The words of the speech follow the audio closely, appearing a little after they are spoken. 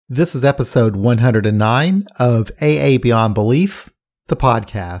This is episode 109 of AA Beyond Belief, the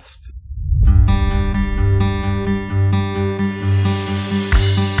podcast.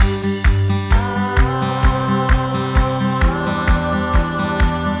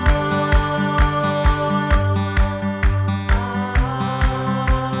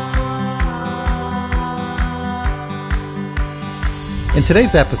 In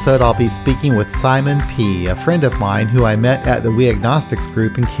today's episode, I'll be speaking with Simon P., a friend of mine who I met at the We Agnostics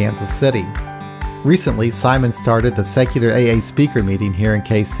group in Kansas City. Recently, Simon started the Secular AA speaker meeting here in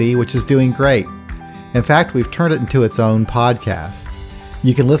KC, which is doing great. In fact, we've turned it into its own podcast.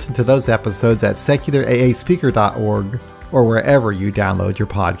 You can listen to those episodes at secularaaspeaker.org or wherever you download your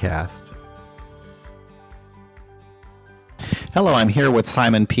podcast. Hello, I'm here with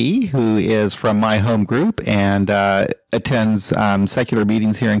Simon P., who is from my home group and attends secular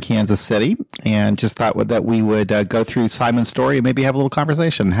meetings here in Kansas City, and just thought that we would go through Simon's story and maybe have a little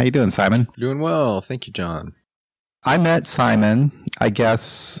conversation. How you doing, Simon? Doing well. Thank you, John. I met Simon, I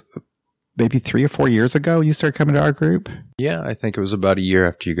guess, maybe 3 or 4 years ago. You started coming to our group? Yeah, I think it was about a year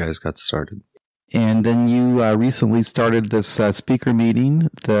after you guys got started. And then you recently started this speaker meeting,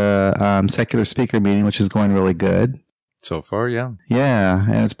 the secular speaker meeting, which is going really good. So far, yeah. Yeah,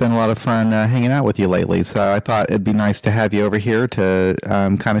 and it's been a lot of fun hanging out with you lately. So I thought it'd be nice to have you over here to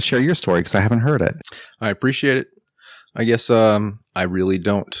kind of share your story, because I haven't heard it. I appreciate it. I guess I really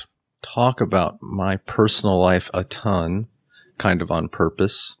don't talk about my personal life a ton, kind of on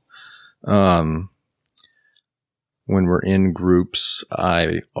purpose. When we're in groups,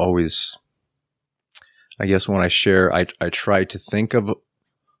 I guess when I share, I try to think of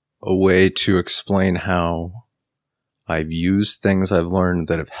a way to explain how I've used things I've learned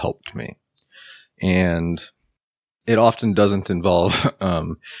that have helped me. And it often doesn't involve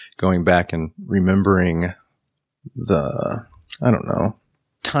going back and remembering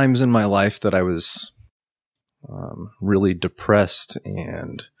times in my life that I was really depressed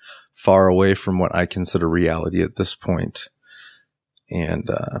and far away from what I consider reality at this point. And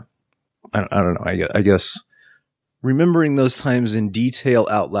I don't know, I guess remembering those times in detail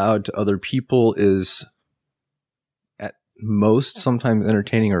out loud to other people is most sometimes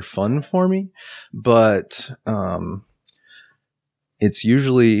entertaining or fun for me, but it's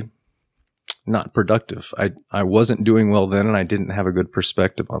usually not productive. I wasn't doing well then, and I didn't have a good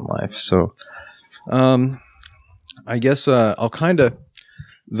perspective on life. So I guess I'll kind of,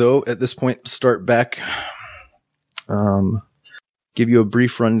 though, at this point, start back, give you a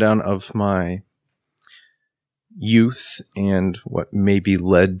brief rundown of my youth and what maybe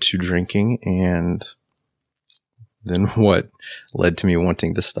led to drinking, and then what led to me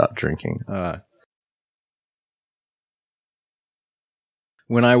wanting to stop drinking.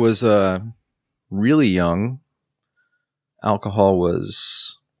 When I was really young, alcohol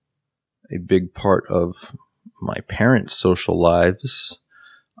was a big part of my parents' social lives.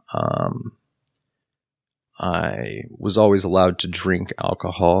 I was always allowed to drink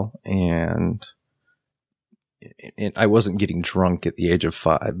alcohol, and I wasn't getting drunk at the age of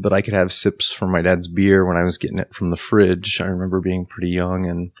 5, but I could have sips from my dad's beer when I was getting it from the fridge. I remember being pretty young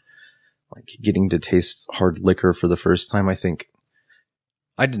and like getting to taste hard liquor for the first time. I think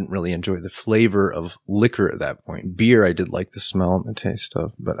I didn't really enjoy the flavor of liquor at that point. Beer, I did like the smell and the taste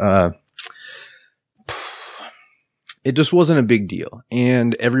of, but it just wasn't a big deal.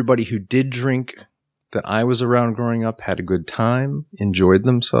 And everybody who did drink that I was around growing up had a good time, enjoyed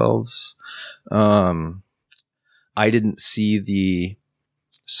themselves. I didn't see the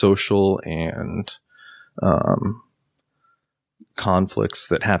social and conflicts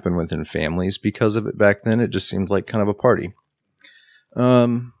that happen within families because of it back then. It just seemed like kind of a party.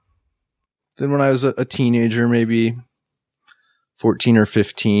 Then when I was a teenager, maybe 14 or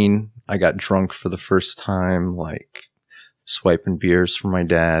 15, I got drunk for the first time, like swiping beers from my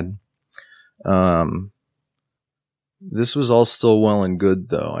dad. This was all still well and good,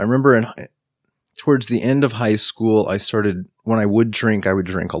 though. I remember towards the end of high school, I started, when I would drink a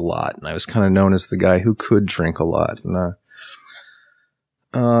lot. And I was kind of known as the guy who could drink a lot.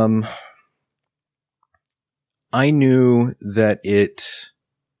 And I knew that it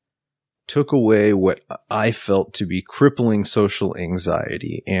took away what I felt to be crippling social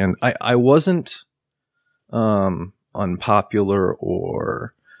anxiety. And I wasn't unpopular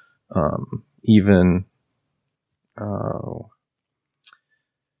or even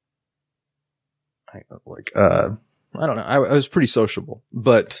I don't know. I was pretty sociable,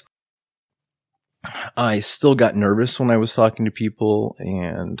 but I still got nervous when I was talking to people,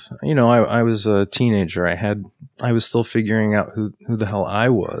 and I was a teenager. I was still figuring out who the hell I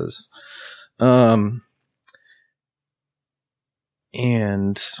was.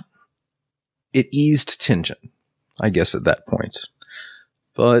 And it eased tension, I guess, at that point.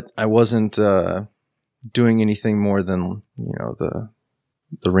 But I wasn't doing anything more than, the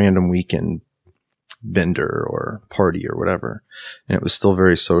random weekend bender or party or whatever. And it was still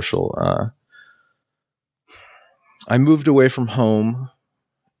very social. I moved away from home,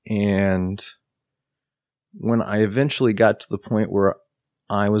 and when I eventually got to the point where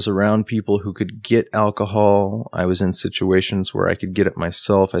I was around people who could get alcohol, I was in situations where I could get it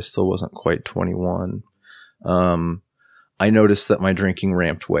myself. I still wasn't quite 21. I noticed that my drinking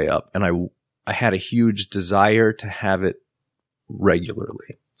ramped way up, and I had a huge desire to have it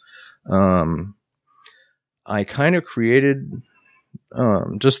regularly. I kind of created,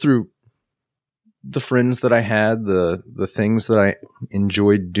 just through the friends that I had, the things that I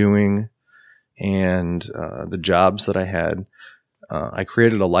enjoyed doing, and the jobs that I had, I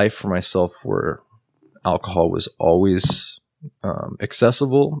created a life for myself where alcohol was always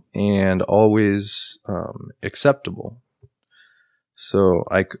accessible and always acceptable. So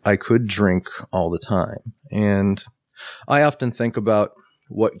I could drink all the time. And I often think about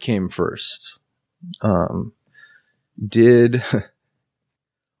what came first. Did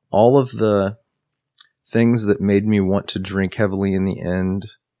all of the things that made me want to drink heavily in the end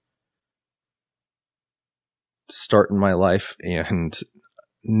start in my life and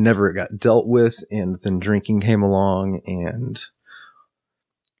never got dealt with, and then drinking came along, and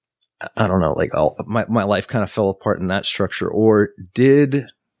I don't know, like my life kind of fell apart in that structure? Or did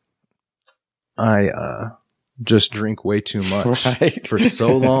I just drink way too much for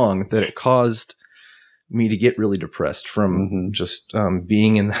so long that it caused me to get really depressed from just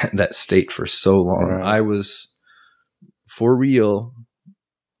being in that state for so long? Right. I was, for real,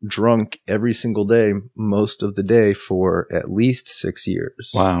 drunk every single day, most of the day, for at least 6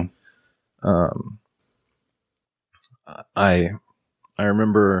 years. Wow. I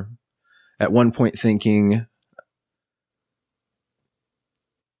remember at one point thinking,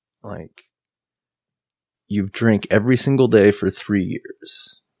 like, you've drank every single day for 3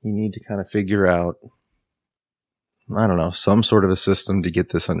 years. You need to kind of figure out, I don't know, some sort of a system to get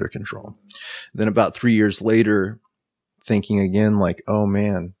this under control. Then about 3 years later, thinking again, like, oh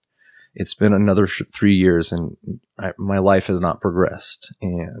man, it's been another 3 years and my life has not progressed.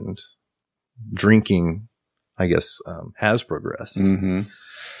 And drinking, I guess, has progressed. Mm-hmm.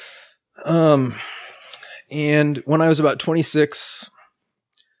 And when I was about 26,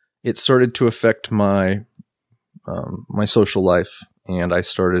 it started to affect my social life, and I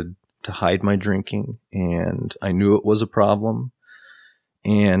started to hide my drinking, and I knew it was a problem.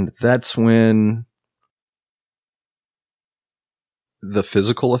 And that's when the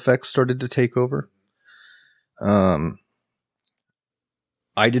physical effects started to take over.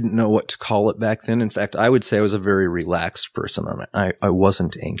 I didn't know what to call it back then. In fact, I would say I was a very relaxed person. I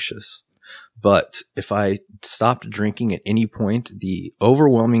wasn't anxious. But if I stopped drinking at any point, the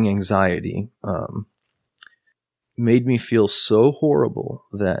overwhelming anxiety made me feel so horrible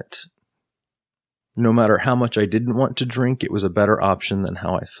that no matter how much I didn't want to drink, it was a better option than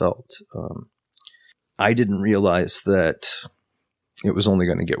how I felt. I didn't realize that it was only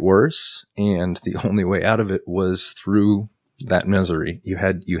going to get worse, and the only way out of it was through that misery. You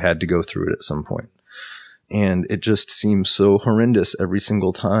had to go through it at some point. And it just seemed so horrendous every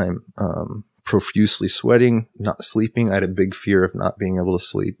single time. Profusely sweating, not sleeping. I had a big fear of not being able to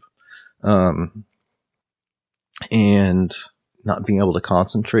sleep. And not being able to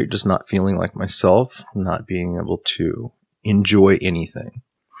concentrate, just not feeling like myself, not being able to enjoy anything.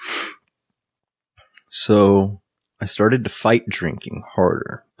 So I started to fight drinking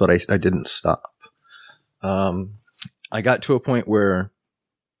harder, but I didn't stop. I got to a point where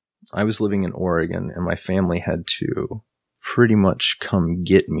I was living in Oregon, and my family had to pretty much come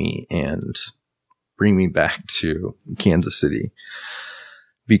get me and bring me back to Kansas City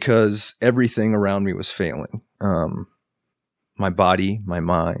because everything around me was failing. My body, my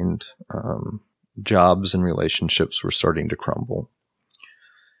mind, jobs and relationships were starting to crumble.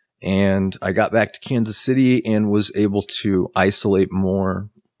 And I got back to Kansas City and was able to isolate more.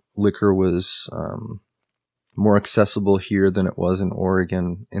 Liquor was more accessible here than it was in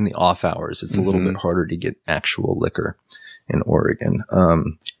Oregon. In the off hours, it's a little bit harder to get actual liquor in Oregon.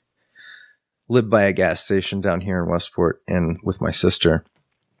 Lived by a gas station down here in Westport and with my sister.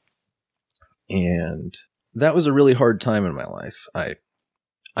 And that was a really hard time in my life. I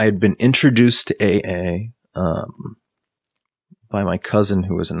had been introduced to AA by my cousin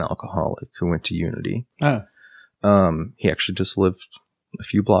who was an alcoholic who went to Unity. Oh. He actually just lived a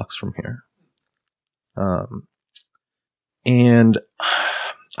few blocks from here. And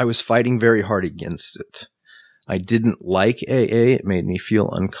I was fighting very hard against it. I didn't like AA. It made me feel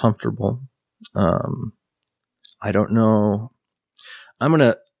uncomfortable. I don't know. I'm going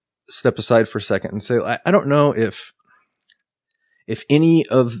to step aside for a second and say, I don't know if any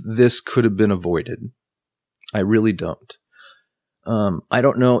of this could have been avoided. I really don't. I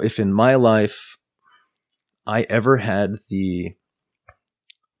don't know if in my life I ever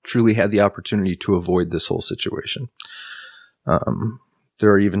truly had the opportunity to avoid this whole situation.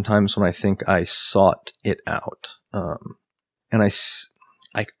 There are even times when I think I sought it out. And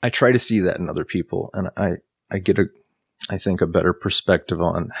I try to see that in other people, and I get I think a better perspective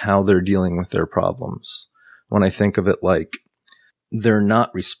on how they're dealing with their problems when I think of it like they're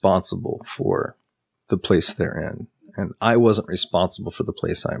not responsible for the place they're in. And I wasn't responsible for the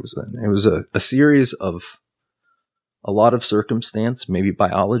place I was in. It was a series of a lot of circumstance, maybe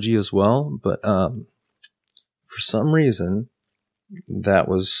biology as well. But for some reason, that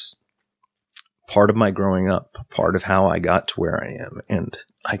was part of my growing up, part of how I got to where I am. And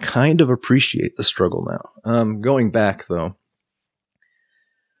I kind of appreciate the struggle now. Going back, though,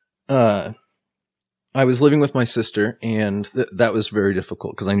 I was living with my sister, and that was very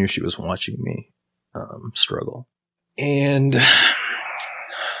difficult because I knew she was watching me struggle. And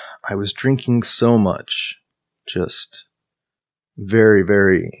I was drinking so much, just very,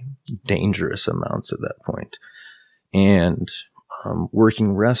 very dangerous amounts at that point. And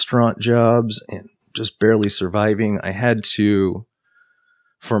working restaurant jobs and just barely surviving. I had to,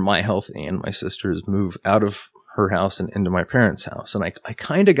 for my health and my sister's, move out of her house and into my parents' house. And I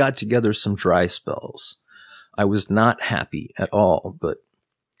kind of got together some dry spells. I was not happy at all, but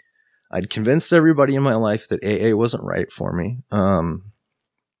I'd convinced everybody in my life that AA wasn't right for me.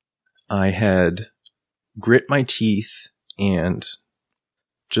 I had grit my teeth and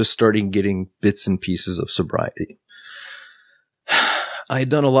just started getting bits and pieces of sobriety. I had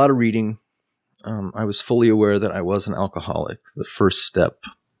done a lot of reading. I was fully aware that I was an alcoholic. The first step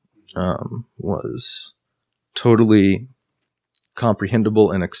was totally comprehensible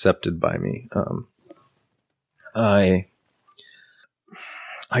and accepted by me.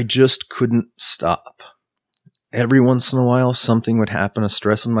 I just couldn't stop. Every once in a while, something would happen, a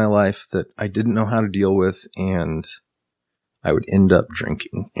stress in my life that I didn't know how to deal with, and I would end up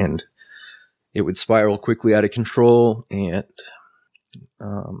drinking. And it would spiral quickly out of control, and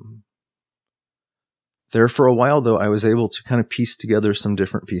there for a while, though, I was able to kind of piece together some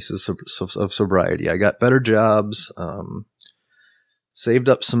different pieces of sobriety. I got better jobs, saved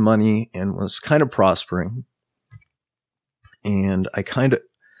up some money, and was kind of prospering. And I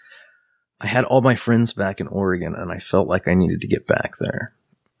had all my friends back in Oregon, and I felt like I needed to get back there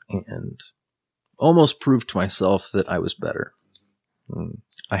and almost prove to myself that I was better.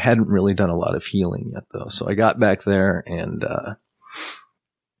 I hadn't really done a lot of healing yet, though. So I got back there and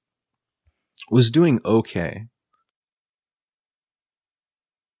was doing okay.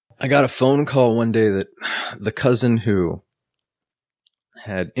 I got a phone call one day that the cousin who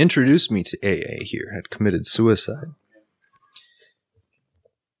had introduced me to AA here had committed suicide.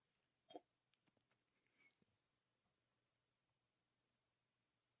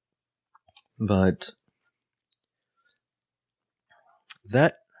 But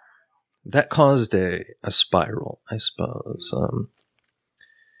that caused a spiral, I suppose.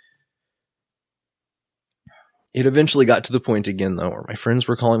 It eventually got to the point again, though, where my friends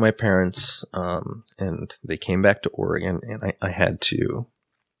were calling my parents, and they came back to Oregon, and I had to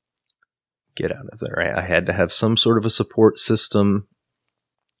get out of there. I had to have some sort of a support system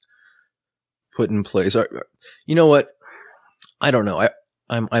put in place. You know what? I don't know.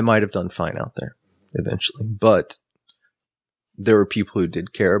 I might have done fine out there eventually, but there were people who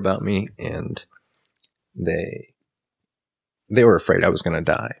did care about me, and they were afraid I was going to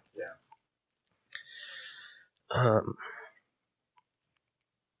die.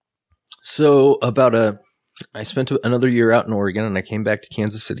 So I spent another year out in Oregon, and I came back to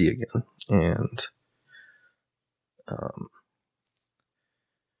Kansas City again,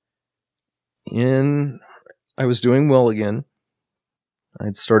 and I was doing well again.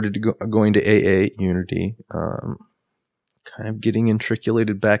 I'd started going to AA Unity, kind of getting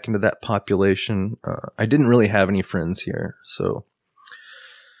matriculated back into that population. I didn't really have any friends here, so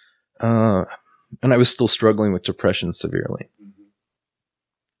and I was still struggling with depression severely.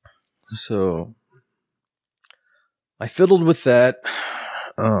 So I fiddled with that.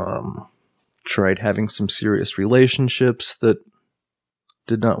 Tried having some serious relationships that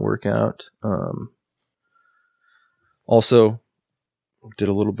did not work out. Also did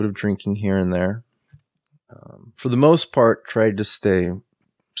a little bit of drinking here and there. For the most part, tried to stay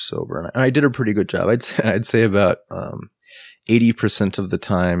sober, and I did a pretty good job. I'd say about 80% of the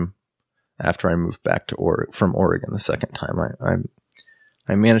time after I moved back to from Oregon the second time,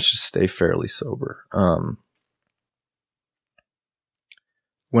 I managed to stay fairly sober.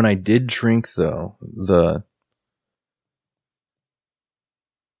 When I did drink, though,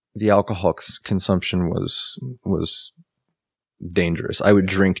 the alcohol consumption was dangerous. I would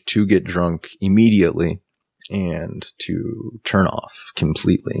drink to get drunk immediately and to turn off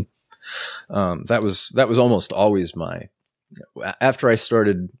completely. That was almost always after I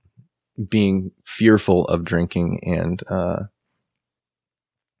started being fearful of drinking, and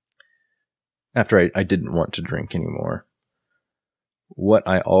after I didn't want to drink anymore, what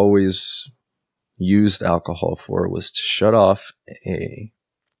I always used alcohol for was to shut off a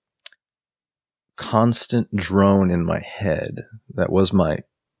constant drone in my head that was my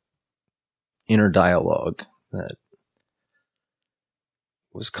inner dialogue that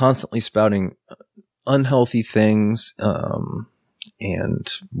was constantly spouting unhealthy things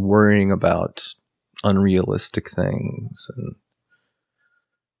and worrying about unrealistic things. And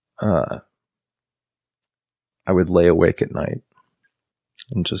I would lay awake at night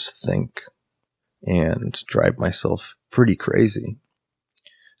and just think and drive myself pretty crazy.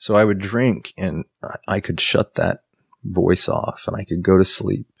 So I would drink and I could shut that voice off and I could go to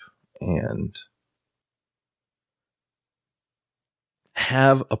sleep and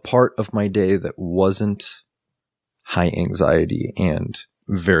have a part of my day that wasn't high anxiety and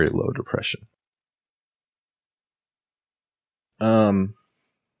very low depression.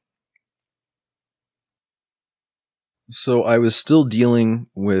 So I was still dealing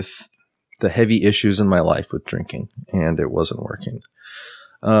with the heavy issues in my life with drinking, and it wasn't working.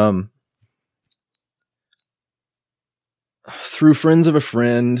 Through friends of a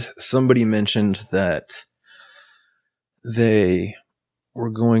friend, somebody mentioned that they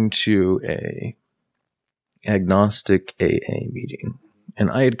were going to a agnostic AA meeting. And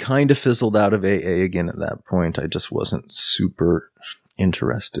I had kind of fizzled out of AA again at that point. I just wasn't super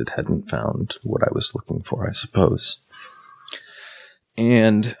interested, hadn't found what I was looking for, I suppose.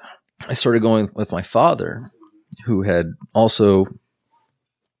 And I started going with my father, who had also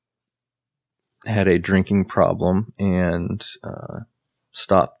had a drinking problem and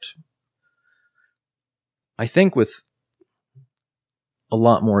stopped, I think, with a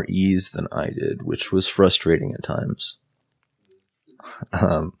lot more ease than I did, which was frustrating at times.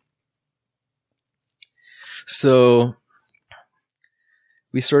 So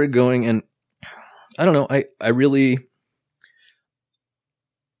we started going, and I don't know, I really,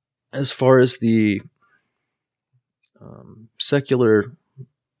 as far as the secular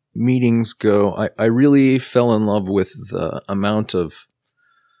meetings go, I really fell in love with the amount of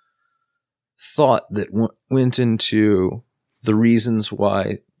thought that went into the reasons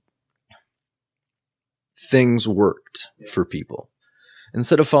why things worked for people.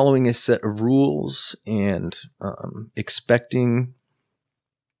 Instead of following a set of rules and expecting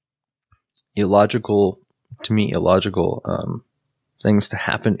illogical things to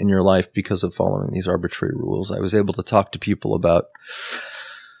happen in your life because of following these arbitrary rules, I was able to talk to people about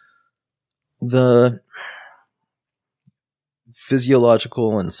the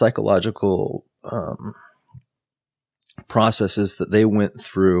physiological and psychological processes that they went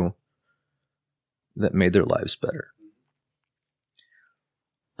through that made their lives better.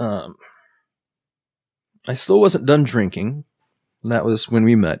 I still wasn't done drinking. That was when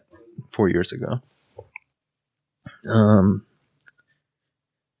we met 4 years ago.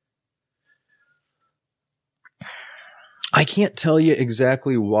 I can't tell you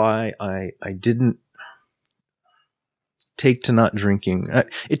exactly why I didn't take to not drinking.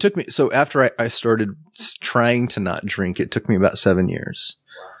 It took me, so after I started trying to not drink, it took me about 7 years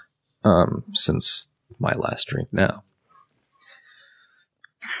since my last drink now.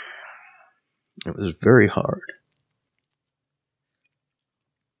 It was very hard.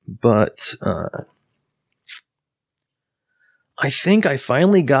 But I think I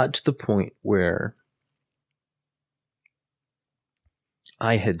finally got to the point where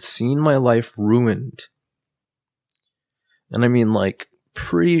I had seen my life ruined. And I mean, like,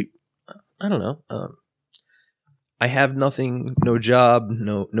 I don't know. I have nothing, no job,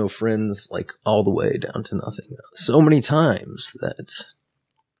 no friends, like all the way down to nothing. So many times that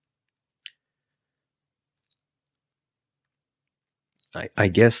I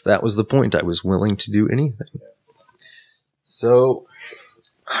guess that was the point. I was willing to do anything. So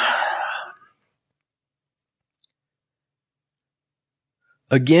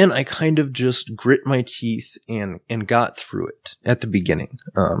again, I kind of just grit my teeth and got through it at the beginning.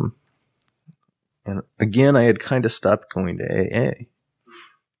 And again, I had kind of stopped going to AA.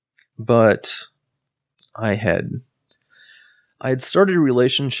 But I I had started a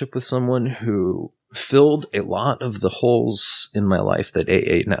relationship with someone who filled a lot of the holes in my life that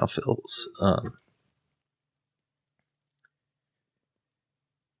AA now fills.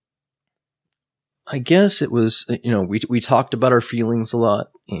 I guess it was, we talked about our feelings a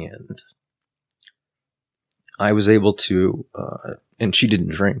lot, and I was able to, and she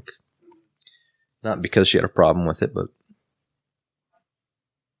didn't drink. Not because she had a problem with it, but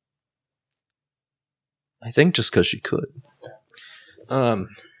I think just because she could. I'm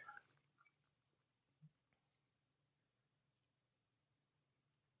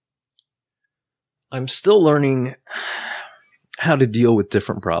still learning how to deal with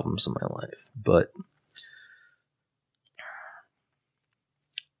different problems in my life, but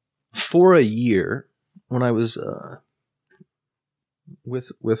for a year, when I was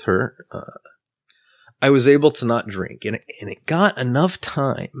with her, I was able to not drink, and it got enough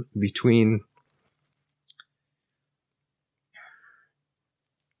time between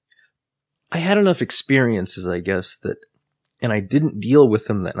I had enough experiences, I guess, that, and I didn't deal with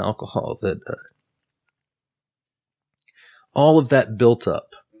them in alcohol, that all of that built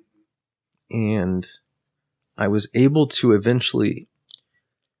up, and I was able to eventually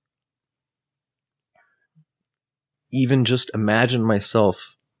even just imagine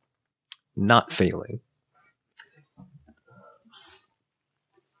myself not failing.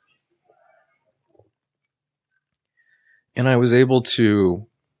 And I was able to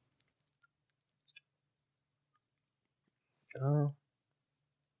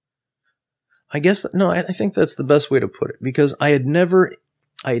I think that's the best way to put it, because I had never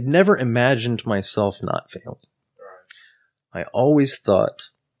imagined myself not failing. I always thought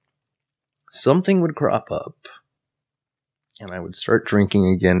something would crop up and I would start drinking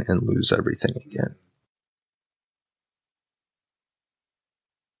again and lose everything again.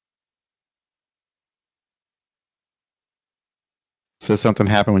 So something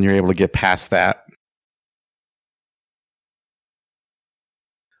happened when you were able to get past that?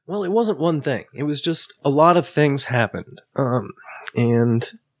 Well, it wasn't one thing. It was just a lot of things happened. And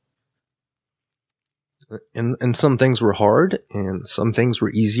some things were hard and some things were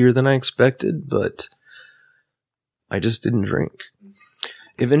easier than I expected, but I just didn't drink.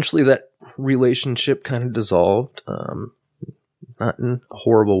 Eventually that relationship kind of dissolved. Not in a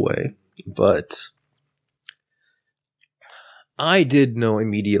horrible way, but I did know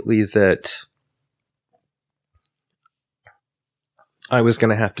immediately that I was going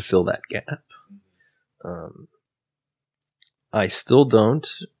to have to fill that gap. I still don't.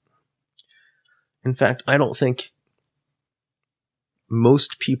 In fact, I don't think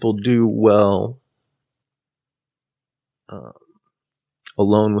most people do well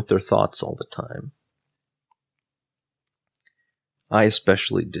alone with their thoughts all the time. I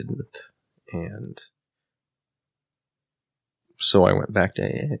especially didn't. And so I went back to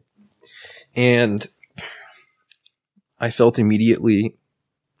AA. And I felt immediately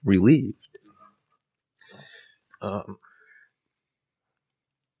relieved.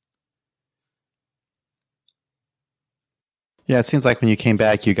 Yeah, it seems like when you came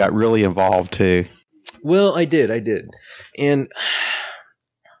back, you got really involved too. Well, I did. And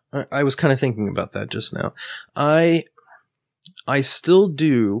I was kind of thinking about that just now. I still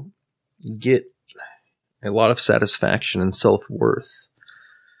do get a lot of satisfaction and self-worth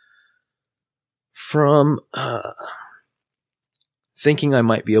from thinking I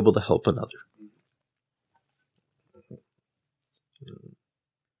might be able to help another.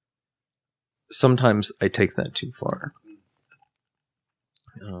 Sometimes I take that too far.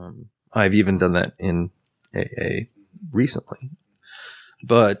 I've even done that in AA recently.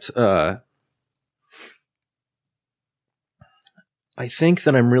 But I think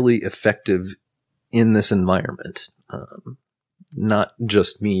that I'm really effective in this environment. Not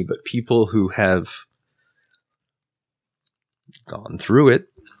just me, but people who have gone through it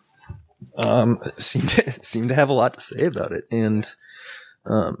seem to have a lot to say about it. And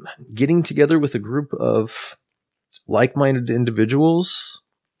getting together with a group of like-minded individuals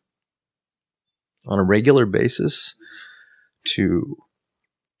on a regular basis to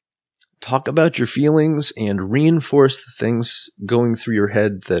talk about your feelings and reinforce the things going through your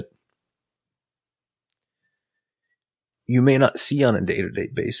head that you may not see on a day-to-day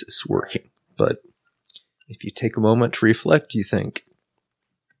basis working. But if you take a moment to reflect, you think,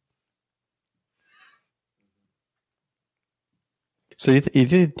 so do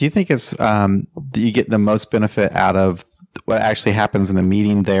you think it's do you get the most benefit out of what actually happens in the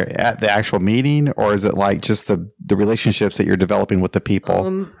meeting there at the actual meeting, or is it like just the relationships that you're developing with the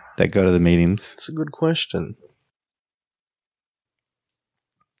people that go to the meetings? That's a good question.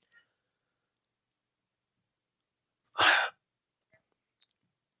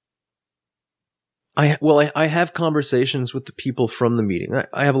 I have conversations with the people from the meeting.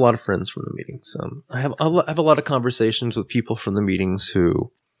 I have a lot of friends from the meetings. I have a lot of conversations with people from the meetings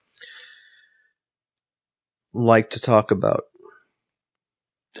who like to talk about,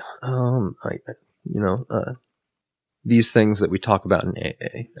 these things that we talk about in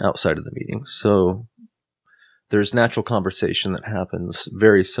AA outside of the meetings. So there's natural conversation that happens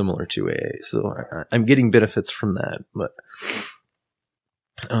very similar to AA. So I'm getting benefits from that. But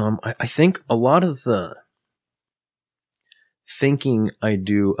I think a lot of the thinking I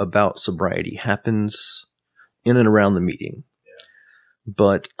do about sobriety happens in and around the meeting.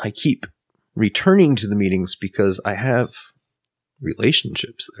 But I keep returning to the meetings because I have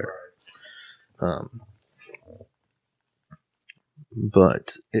relationships there.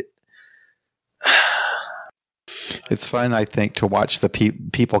 But it's fun, I think, to watch the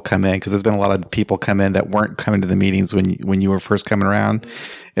people come in, because there's been a lot of people come in that weren't coming to the meetings when you were first coming around.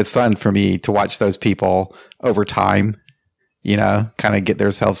 It's fun for me to watch those people over time, kind of get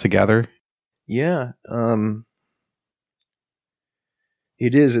themselves together. Yeah.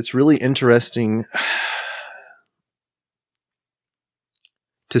 It is. It's really interesting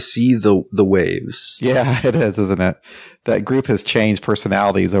to see the waves. Yeah, it is, isn't it? That group has changed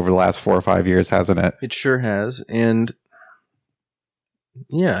personalities over the last 4 or 5 years, hasn't it? It sure has. And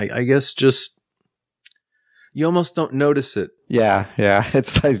yeah, I guess just you almost don't notice it. Yeah.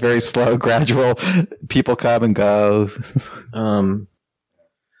 It's like very slow, gradual. People come and go.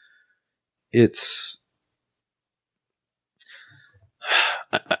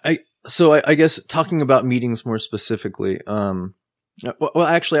 I guess talking about meetings more specifically, well,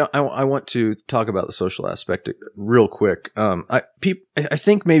 actually, I want to talk about the social aspect real quick. I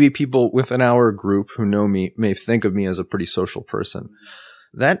think maybe people within our group who know me may think of me as a pretty social person.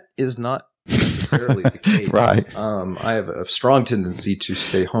 That is not necessarily the case. Right. I have a strong tendency to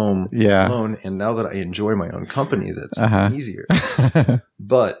stay home alone, and now that I enjoy my own company, that's easier.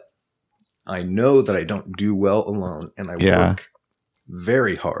 But I know that I don't do well alone, and I work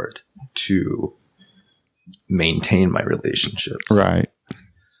very hard to maintain my relationships. Right.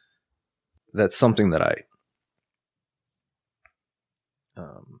 That's something that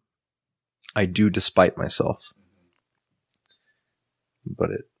I do despite myself,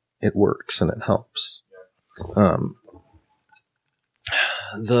 but it works and it helps. I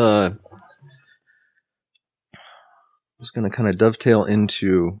was going to kind of dovetail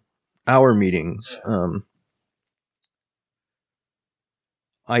into our meetings.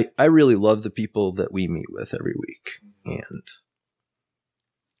 I really love the people that we meet with every week, and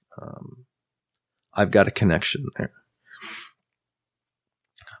I've got a connection there.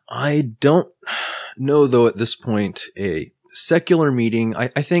 I don't know, though, at this point, a secular meeting. I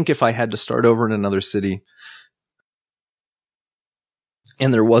think if I had to start over in another city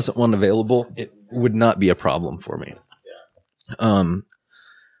and there wasn't one available, it would not be a problem for me.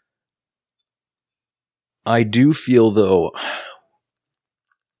 I do feel, though,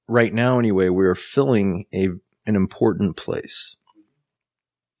 right now anyway, we're filling an important place.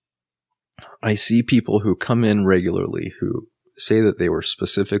 I see people who come in regularly who say that they were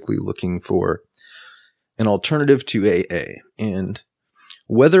specifically looking for an alternative to AA. And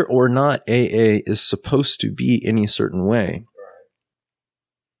whether or not AA is supposed to be any certain way,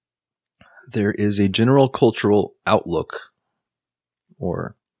 there is a general cultural outlook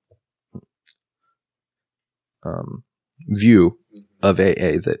or view of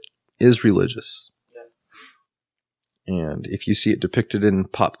AA that is religious. And if you see it depicted in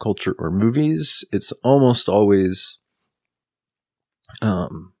pop culture or movies, it's almost always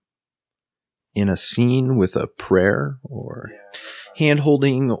in a scene with a prayer or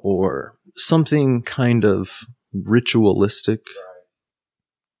hand-holding or something kind of ritualistic.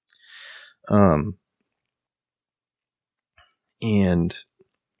 And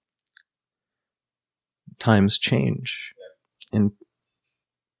times change. And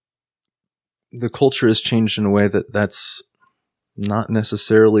the culture has changed in a way that that's not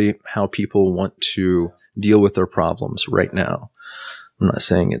necessarily how people want to deal with their problems right now. I'm not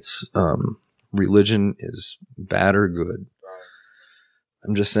saying it's religion is bad or good.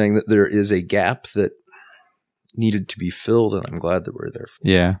 I'm just saying that there is a gap that needed to be filled, and I'm glad that we're there.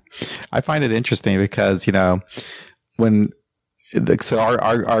 Yeah. I find it interesting because, so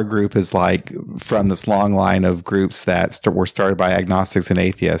our group is like from this long line of groups that were started by agnostics and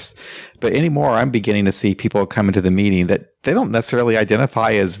atheists. But anymore, I'm beginning to see people come into the meeting that they don't necessarily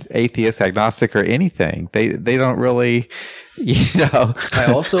identify as atheist, agnostic, or anything. They don't really, I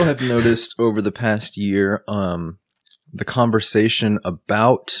also have noticed over the past year, the conversation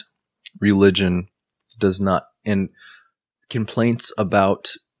about religion does not, and complaints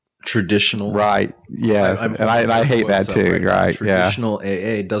about traditional. Right. Yes. And I hate that too. Right. Traditional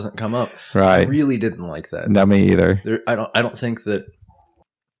AA doesn't come up. Right. I really didn't like that. No, me either. I don't think that,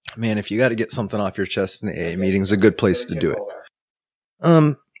 man, if you got to get something off your chest in an AA meeting is a good place to do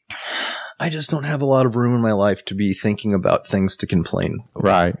it. I just don't have a lot of room in my life to be thinking about things to complain over.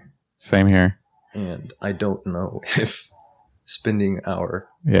 Right. Same here. And I don't know if spending 1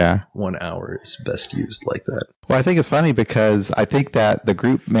 hour is best used like that. Well, I think it's funny because I think that the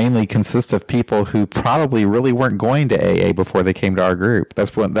group mainly consists of people who probably really weren't going to AA before they came to our group.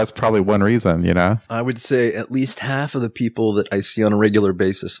 That's probably one reason, you know? I would say at least half of the people that I see on a regular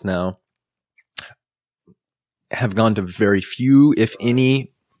basis now have gone to very few, if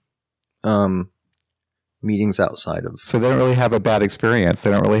any, meetings outside of. So they don't really have a bad experience.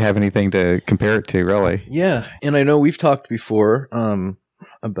 They don't really have anything to compare it to, really. Yeah. And I know we've talked before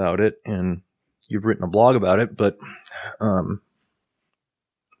about it, and you've written a blog about it, but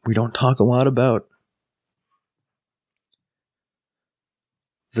we don't talk a lot about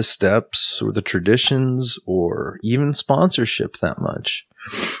the steps or the traditions or even sponsorship that much.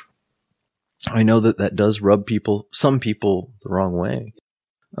 I know that does rub some people the wrong way.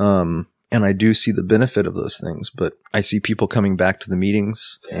 And I do see the benefit of those things, but I see people coming back to the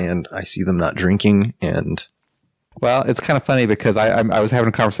meetings and I see them not drinking. And well, it's kind of funny because I was having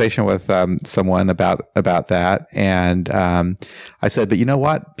a conversation with someone about that. And I said, but you know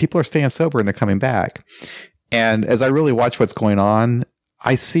what? People are staying sober and they're coming back. And as I really watch what's going on,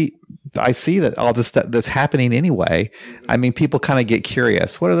 I see that all this stuff that's happening anyway. I mean, people kind of get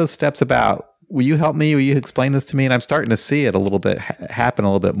curious. What are those steps about? Will you help me? Will you explain this to me? And I'm starting to see it a little bit happen a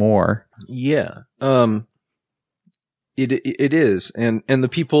little bit more. Yeah. It is. And the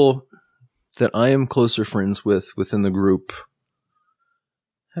people that I am closer friends with within the group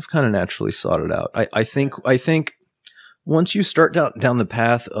have kind of naturally sought it out. I think once you start down the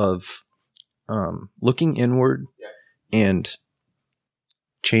path of looking inward and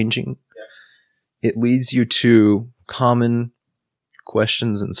changing, it leads you to common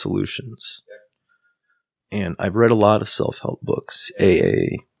questions and solutions. And I've read a lot of self-help books,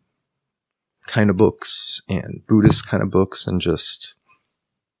 AA kind of books and Buddhist kind of books and just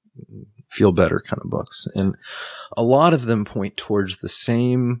feel better kind of books. And a lot of them point towards the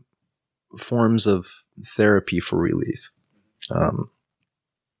same forms of therapy for relief.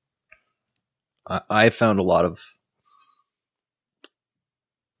 I found a lot of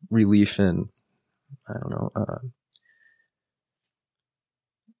relief in, I don't know,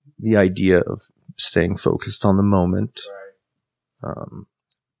 the idea of staying focused on the moment. Right.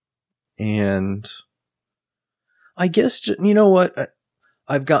 And I guess, you know what?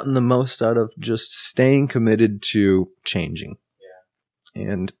 I've gotten the most out of just staying committed to changing. Yeah.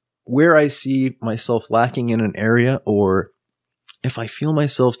 And where I see myself lacking in an area, or if I feel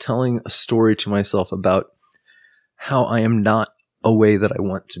myself telling a story to myself about how I am not a way that I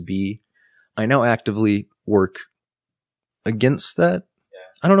want to be, I now actively work against that.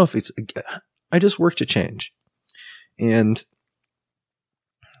 I don't know if I just work to change. And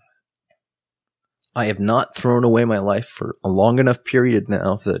I have not thrown away my life for a long enough period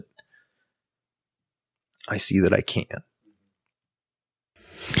now that I see that I can.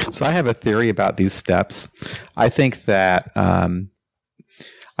 So I have a theory about these steps. I think that,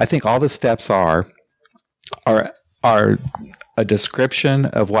 I think all the steps are a description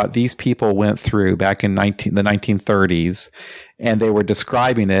of what these people went through back in the 1930s, and they were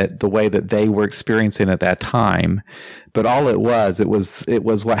describing it the way that they were experiencing at that time. But all it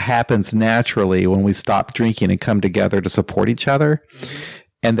was what happens naturally when we stop drinking and come together to support each other. Mm-hmm.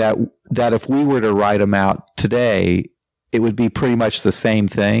 And that if we were to write them out today, it would be pretty much the same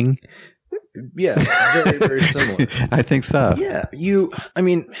thing. Yeah, very, very similar. I think so. Yeah, I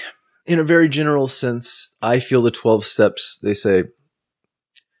mean, in a very general sense, I feel the 12 steps, they say,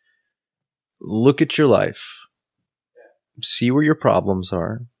 look at your life, see where your problems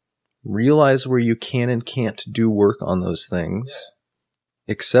are, realize where you can and can't do work on those things,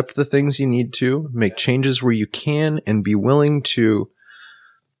 accept the things you need to, make changes where you can, and be willing to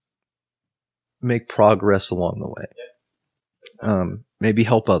make progress along the way. Maybe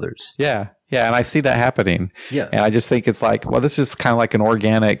help others. Yeah. Yeah. And I see that happening. Yeah. And I just think it's like, well, this is kind of like an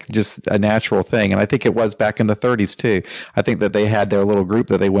organic, just a natural thing. And I think it was back in the 30s too. I think that they had their little group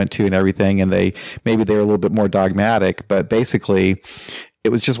that they went to and everything. And maybe they were a little bit more dogmatic, but basically it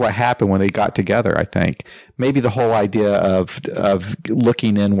was just what happened when they got together. I think maybe the whole idea of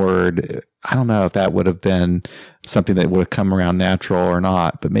looking inward, I don't know if that would have been something that would have come around natural or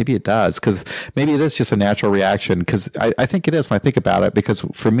not, but maybe it does, because maybe it is just a natural reaction. Because I think it is when I think about it, because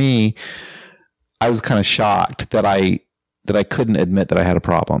for me, I was kind of shocked that I couldn't admit that I had a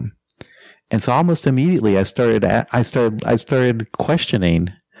problem. And so almost immediately I started questioning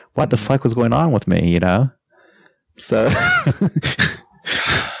what the fuck was going on with me, you know? So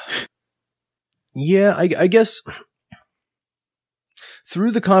yeah, I guess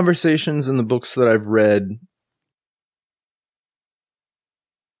through the conversations and the books that I've read,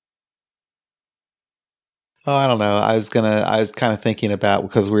 oh, I don't know. I was kind of thinking about,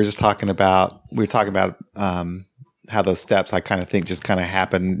 because we were talking about how those steps, I kind of think, just kind of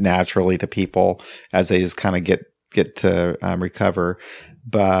happen naturally to people as they just kind of get to recover.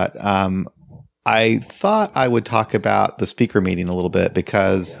 But I thought I would talk about the speaker meeting a little bit,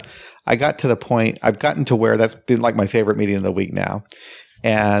 because I got to the point, I've gotten to where that's been like my favorite meeting of the week now.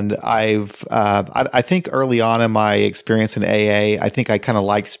 And I think early on in my experience in AA, I think I kind of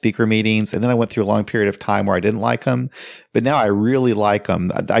liked speaker meetings, and then I went through a long period of time where I didn't like them, but now I really like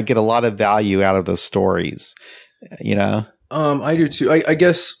them. I get a lot of value out of those stories, you know? I do too. I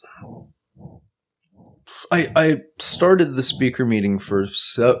guess I started the speaker meeting for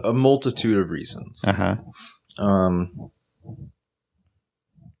a multitude of reasons.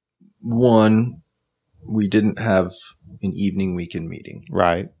 One, we didn't have an evening weekend meeting.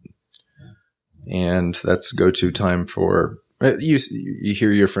 Right. And that's go-to time for, you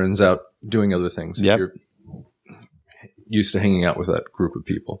hear your friends out doing other things. Yep. You're used to hanging out with that group of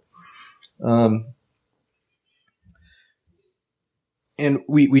people. And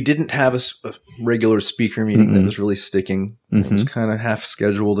we didn't have a regular speaker meeting that was really sticking. It was kind of half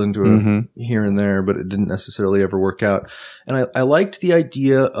scheduled into a here and there, but it didn't necessarily ever work out. And I liked the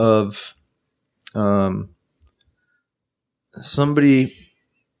idea of somebody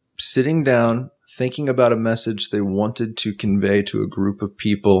sitting down, thinking about a message they wanted to convey to a group of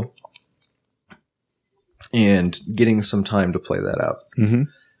people, and getting some time to play that out.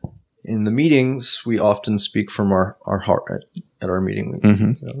 In the meetings, we often speak from our heart. At our meeting,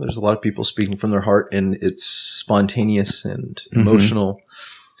 you know, there's a lot of people speaking from their heart, and it's spontaneous and emotional.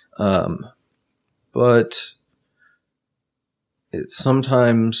 But it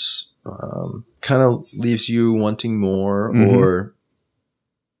sometimes kind of leaves you wanting more, or,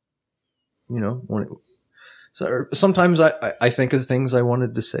 you know, so sometimes I think of things I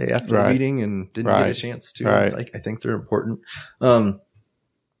wanted to say after the meeting and didn't get a chance to. I think they're important.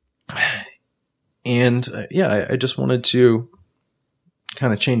 And I just wanted to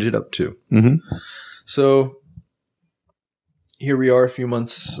kind of change it up too. So here we are, a few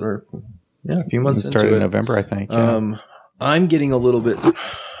months into it. Started in November, I think. Yeah. I'm getting a little bit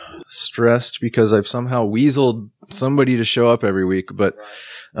stressed because I've somehow weaseled somebody to show up every week, but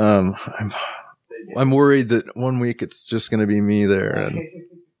I'm worried that one week it's just going to be me there, and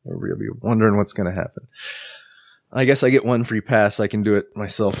everybody will be wondering what's going to happen. I guess I get one free pass. I can do it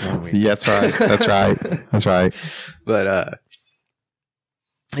myself one week. Yeah, that's right. That's right. That's right. But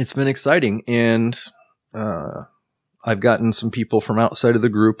it's been exciting, and I've gotten some people from outside of the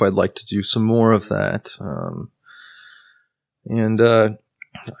group. I'd like to do some more of that.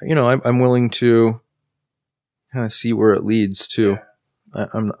 You know, I'm willing to kind of see where it leads to.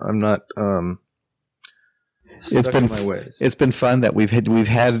 I'm not it's been my ways. It's been fun that we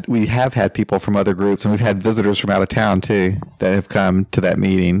have had people from other groups, and we've had visitors from out of town too that have come to that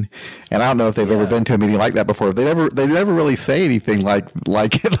meeting. And I don't know if they've ever been to a meeting like that before. They never really say anything like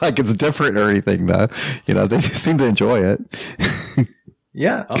it's different or anything, though. You know, they just seem to enjoy it.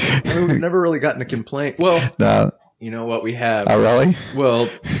 Yeah, I mean, we've never really gotten a complaint. Well, no. You know what we have? Oh, really? Well,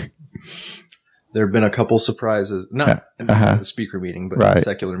 there have been a couple surprises, not in the speaker meeting, but in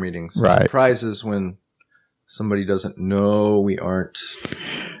secular meetings. Surprises when somebody doesn't know we aren't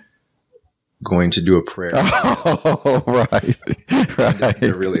going to do a prayer. Oh, right.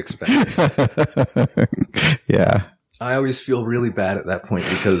 They're really expecting. Yeah. I always feel really bad at that point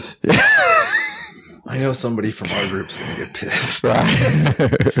because I know somebody from our group's going to get pissed.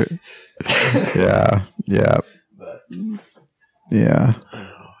 Right. Yeah. Yeah. But, yeah.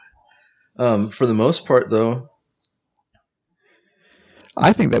 For the most part, though,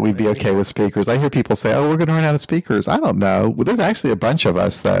 I think that we'd be okay with speakers. I hear people say, "Oh, we're going to run out of speakers." I don't know. Well, there's actually a bunch of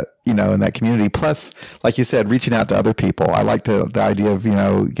us that, you know, in that community. Plus, like you said, reaching out to other people. I like the idea of, you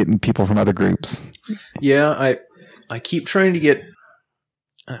know, getting people from other groups. Yeah, I keep trying to get.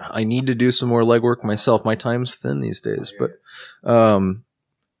 I need to do some more legwork myself. My time's thin these days, but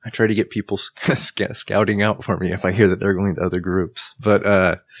I try to get people scouting out for me if I hear that they're going to other groups.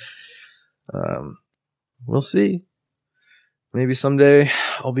 But we'll see. Maybe someday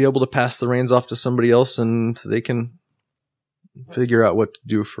I'll be able to pass the reins off to somebody else and they can figure out what to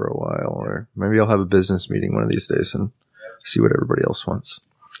do for a while. Or maybe I'll have a business meeting one of these days and see what everybody else wants.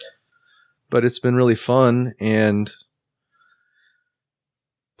 But it's been really fun, and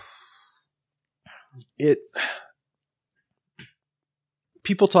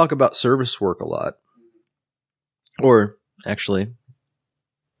people talk about service work a lot, or actually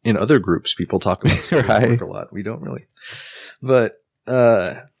in other groups, people talk about service Right. work a lot. We don't really, but,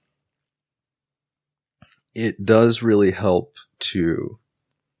 it does really help to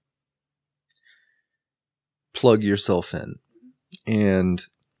plug yourself in. And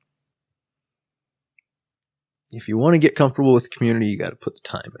if you want to get comfortable with the community, you got to put the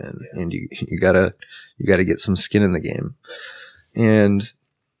time in, and you gotta get some skin in the game. And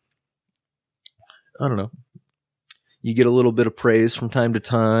I don't know, you get a little bit of praise from time to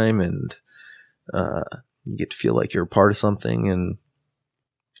time, and you get to feel like you're a part of something, and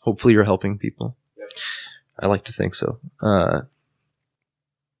hopefully you're helping people. I like to think so.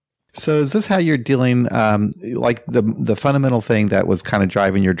 So is this how you're dealing? Like the fundamental thing that was kind of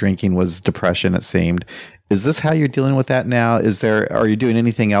driving your drinking was depression, it seemed. Is this how you're dealing with that now? Are you doing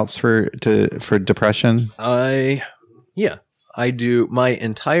anything else for depression? Yeah, I do. My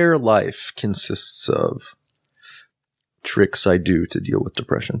entire life consists of tricks I do to deal with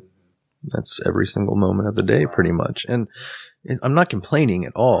depression. That's every single moment of the day, pretty much. And I'm not complaining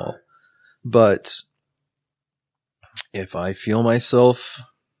at all, but if I feel myself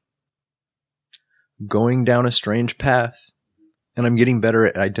going down a strange path, and I'm getting better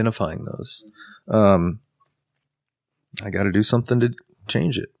at identifying those, I got to do something to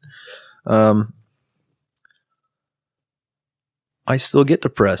change it. I still get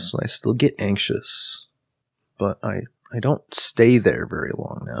depressed, and I still get anxious, but I don't stay there very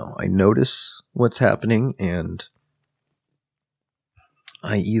long now. I notice what's happening, and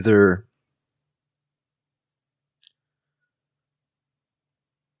I either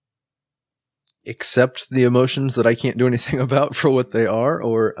accept the emotions that I can't do anything about for what they are,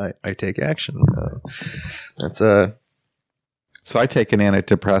 or I take action. So I take an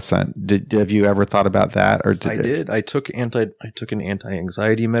antidepressant. Have you ever thought about that? Or I did. I took an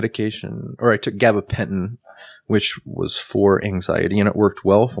anti-anxiety medication, or I took gabapentin, which was for anxiety, and it worked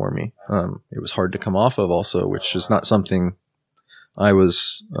well for me. It was hard to come off of also, which is not something I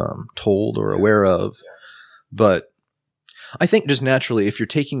was told or aware of. But I think just naturally, if you're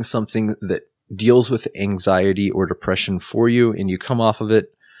taking something that deals with anxiety or depression for you and you come off of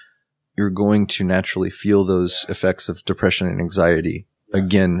it, you're going to naturally feel those effects of depression and anxiety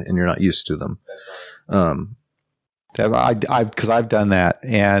again, and you're not used to them. Because I've done that,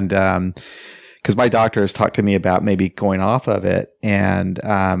 and because my doctor has talked to me about maybe going off of it, and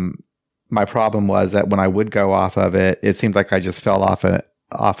my problem was that when I would go off of it, it seemed like I just fell off a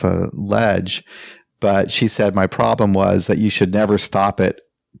ledge. But she said my problem was that you should never stop it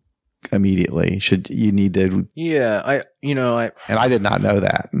immediately. You need to. Yeah, and I did not know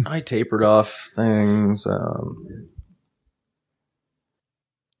that. I tapered off things.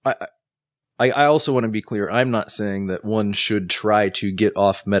 I also want to be clear. I'm not saying that one should try to get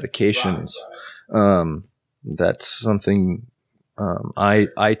off medications. That's something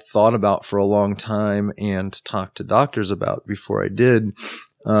I thought about for a long time and talked to doctors about before I did.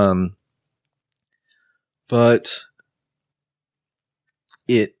 But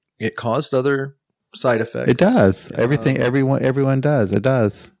it caused other side effects. It does. Everyone does. It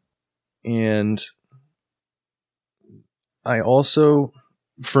does. And I also,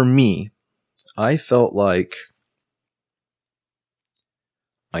 for me, I felt like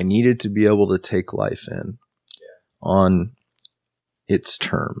I needed to be able to take life in on its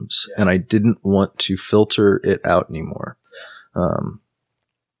terms, and I didn't want to filter it out anymore.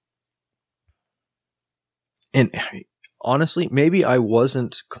 And honestly, maybe I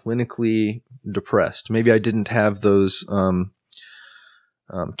wasn't clinically depressed. Maybe I didn't have those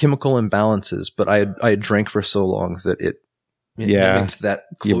chemical imbalances, but I had drank for so long that it mimicked that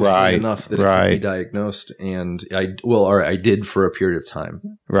closely enough that it could be diagnosed. And I did for a period of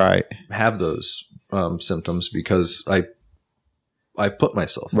time. Right. Have those symptoms because I put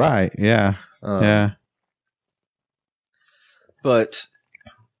myself. Right. Yeah. Yeah. But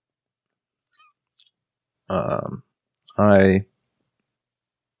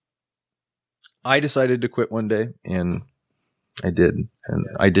I decided to quit one day, and I did. And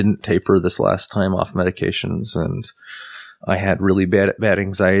I didn't taper this last time off medications, and I had really bad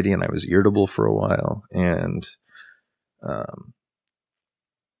anxiety, and I was irritable for a while, and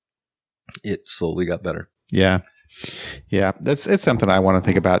it slowly got better. Yeah. Yeah, it's something I want to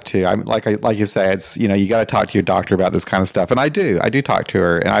think about too. I'm like you say, it's, you got to talk to your doctor about this kind of stuff, and I do talk to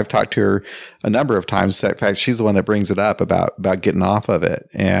her, and I've talked to her a number of times. In fact, she's the one that brings it up about getting off of it,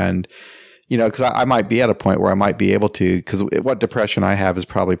 and because I might be at a point where I might be able to, because what depression I have is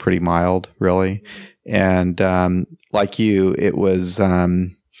probably pretty mild, really, and like you, it was.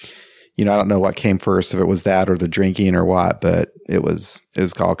 I don't know what came first, if it was that or the drinking or what, but it was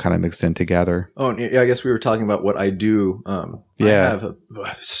all kind of mixed in together. Oh, yeah. I guess we were talking about what I do. I have a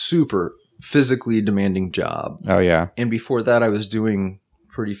super physically demanding job. Oh yeah. And before that, I was doing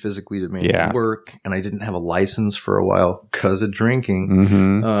pretty physically demanding work, and I didn't have a license for a while because of drinking.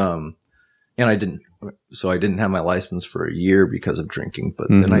 Mm-hmm. And I didn't have my license for a year because of drinking, but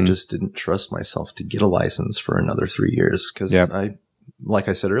then I just didn't trust myself to get a license for another 3 years. Cause like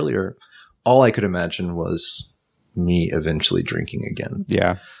I said earlier, all I could imagine was me eventually drinking again.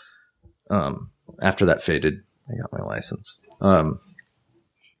 Yeah. After that faded, I got my license.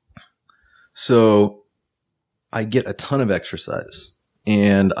 So I get a ton of exercise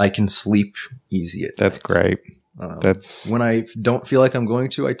and I can sleep easy at That's night. great. That's when I don't feel like I'm going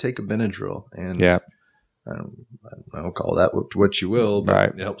to, I take a Benadryl, and I don't call that what you will, but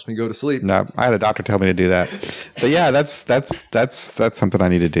it helps me go to sleep. No, I had a doctor tell me to do that. But yeah, that's something I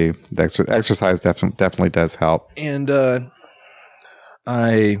need to do. The exercise definitely does help. And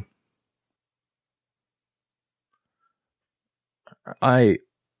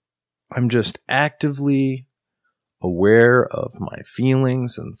I'm just actively aware of my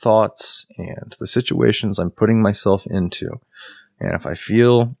feelings and thoughts and the situations I'm putting myself into. And if I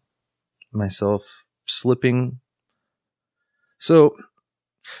feel myself slipping, so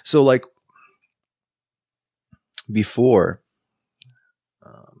like before,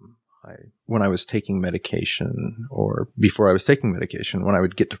 when I was taking medication, or before I was taking medication, when I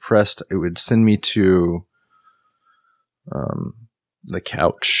would get depressed, it would send me to the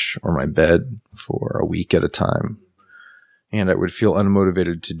couch or my bed for a week at a time. And I would feel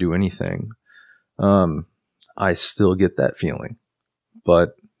unmotivated to do anything. I still get that feeling,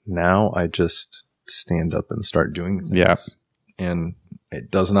 but now I just stand up and start doing things. Yeah. And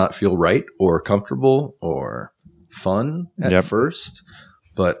it does not feel right or comfortable or fun at first,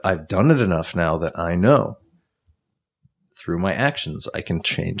 but I've done it enough now that I know through my actions, I can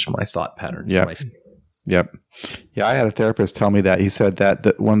change my thought patterns. Yep. My feelings. Yep. Yeah, I had a therapist tell me that. He said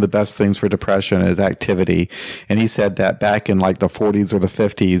that one of the best things for depression is activity. And he said that back in like the 40s or the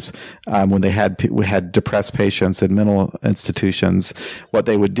 50s, when we had depressed patients in mental institutions, what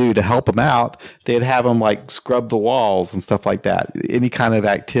they would do to help them out, they'd have them like scrub the walls and stuff like that. Any kind of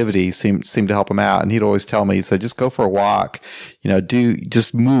activity seemed to help them out. And he'd always tell me, he said, just go for a walk,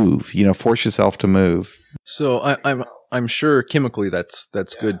 just move, force yourself to move. So I'm sure chemically that's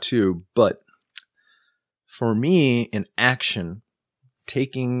good too, but for me, an action,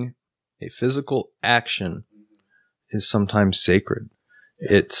 taking a physical action, is sometimes sacred.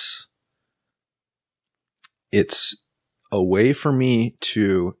 It's a way for me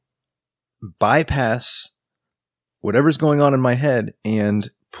to bypass whatever's going on in my head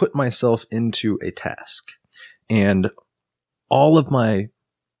and put myself into a task. And all of my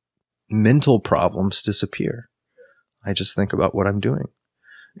mental problems disappear. I just think about what I'm doing.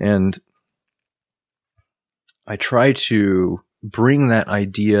 And I try to bring that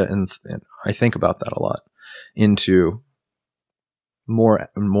idea, and I think about that a lot, into more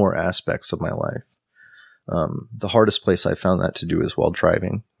and more aspects of my life. The hardest place I found that to do is while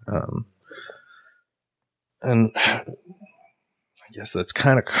driving. And I guess that's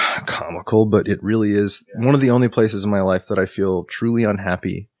kind of comical, but it really is one of the only places in my life that I feel truly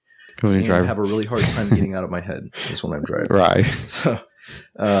unhappy and have a really hard time getting out of my head is when I'm driving. Right. So,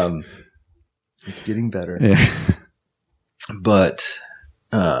 it's getting better. Yeah. But,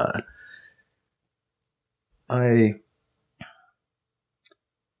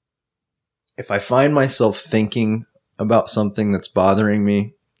 if I find myself thinking about something that's bothering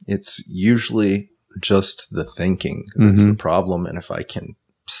me, it's usually just the thinking that's the problem. And if I can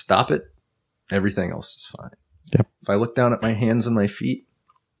stop it, everything else is fine. Yep. If I look down at my hands and my feet,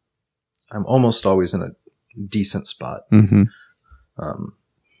 I'm almost always in a decent spot.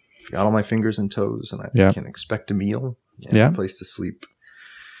 I've got all my fingers and toes, and I can expect a meal and a place to sleep.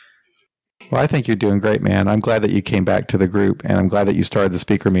 Well, I think you're doing great, man. I'm glad that you came back to the group, and I'm glad that you started the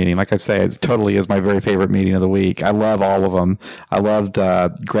speaker meeting. Like I say, it totally is my very favorite meeting of the week. I love all of them. I loved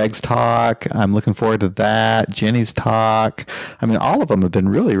Greg's talk. I'm looking forward to that. Jenny's talk. I mean, all of them have been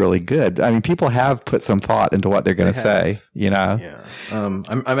really, really good. I mean, people have put some thought into what they're going to say, Yeah.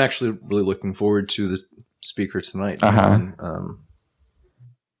 I'm actually really looking forward to the speaker tonight.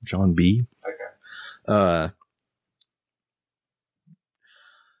 John B. Okay.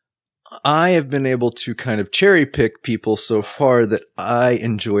 I have been able to kind of cherry pick people so far that I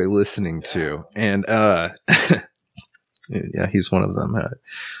enjoy listening to, and yeah, he's one of them.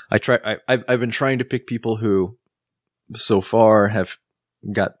 I've been trying to pick people who so far have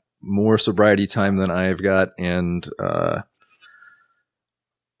got more sobriety time than I've got, and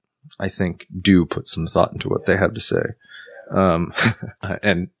I think, do put some thought into what they have to say.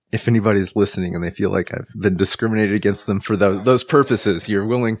 And if anybody's listening and they feel like I've been discriminated against them for those purposes, you're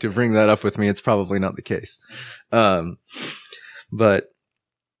willing to bring that up with me. It's probably not the case. But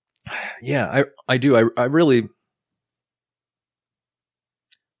yeah, I do. I really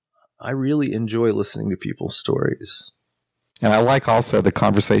enjoy listening to people's stories. And I like also the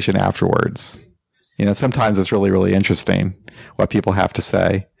conversation afterwards. You know, sometimes it's really, really interesting what people have to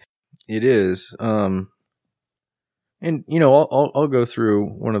say. It is. And, you know, I'll go through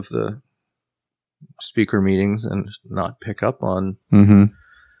one of the speaker meetings and not pick up on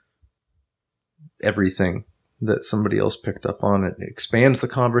everything that somebody else picked up on. It expands the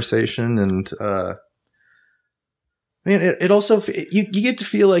conversation, and man, it also, you get to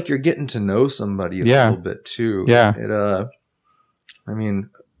feel like you're getting to know somebody a little bit too. Yeah. I mean,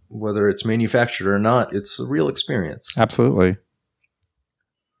 whether it's manufactured or not, it's a real experience. Absolutely.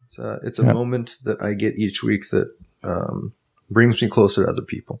 It's a moment that I get each week that brings me closer to other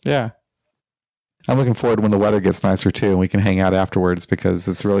people. Yeah. I'm looking forward to when the weather gets nicer too, and we can hang out afterwards, because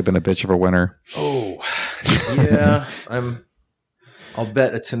it's really been a bitch of a winter. Oh, yeah. I'll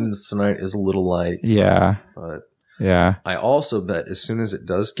bet attendance tonight is a little light. Yeah. But yeah. I also bet as soon as it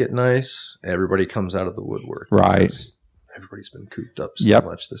does get nice, everybody comes out of the woodwork. Right. Everybody's been cooped up so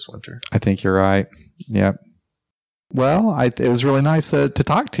much this winter. I think you're right. Yep. Well, it was really nice to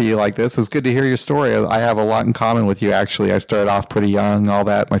talk to you like this. It's good to hear your story. I have a lot in common with you, actually. I started off pretty young, all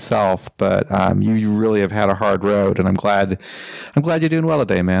that myself, but you really have had a hard road, and I'm glad you're doing well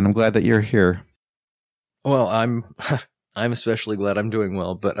today, man. I'm glad that you're here. Well, I'm especially glad I'm doing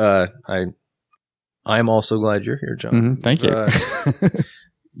well, but I'm also glad you're here, John. Thank you.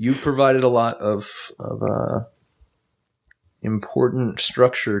 You provided a lot of important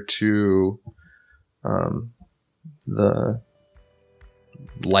structure to the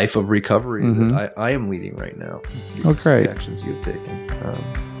life of recovery that I am leading right now. Oh, great. The actions you've taken.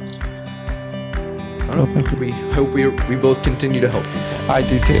 Thank you. We hope we both continue to help people. I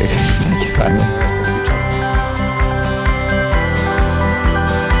do too. Thank you, Simon. Thank you, John.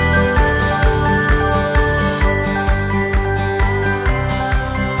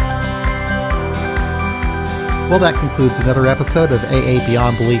 Well, that concludes another episode of AA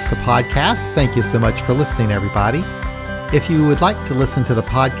Beyond Belief, the podcast. Thank you so much for listening, everybody. If you would like to listen to the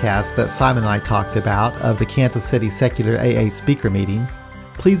podcast that Simon and I talked about of the Kansas City Secular AA Speaker Meeting,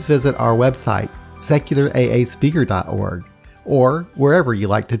 please visit our website, secularaaspeaker.org, or wherever you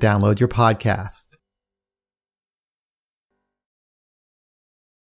like to download your podcast.